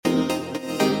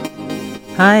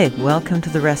Hi, welcome to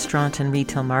the Restaurant and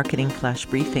Retail Marketing Flash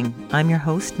Briefing. I'm your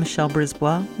host, Michelle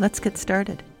Brisbois. Let's get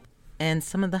started. And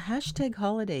some of the hashtag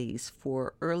holidays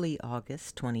for early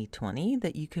August 2020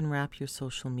 that you can wrap your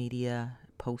social media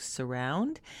posts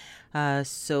around.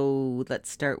 So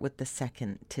let's start with the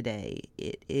second today.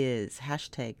 It is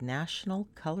hashtag National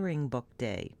Coloring Book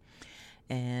Day.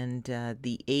 And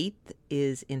the 8th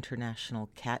is International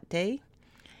Cat Day.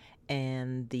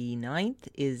 And the 9th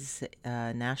is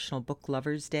National Book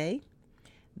Lovers Day.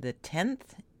 The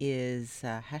 10th is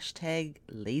hashtag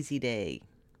Lazy Day.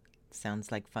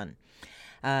 Sounds like fun.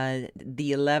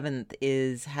 The 11th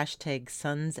is hashtag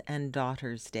Sons and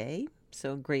Daughters Day.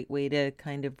 So a great way to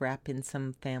kind of wrap in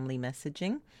some family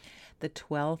messaging. The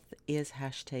 12th is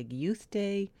hashtag Youth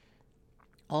Day.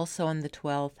 Also on the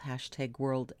 12th, hashtag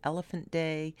World Elephant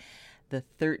Day. The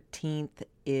 13th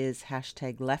is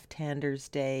hashtag Left-Handers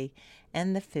Day,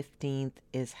 and the 15th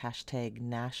is hashtag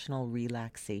National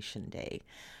Relaxation Day.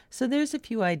 So there's a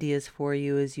few ideas for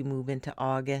you as you move into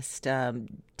August.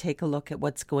 Take a look at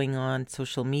what's going on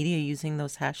social media using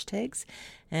those hashtags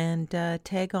and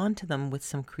tag on to them with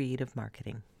some creative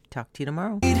marketing. Talk to you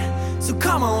tomorrow. So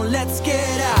come on, let's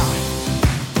get out.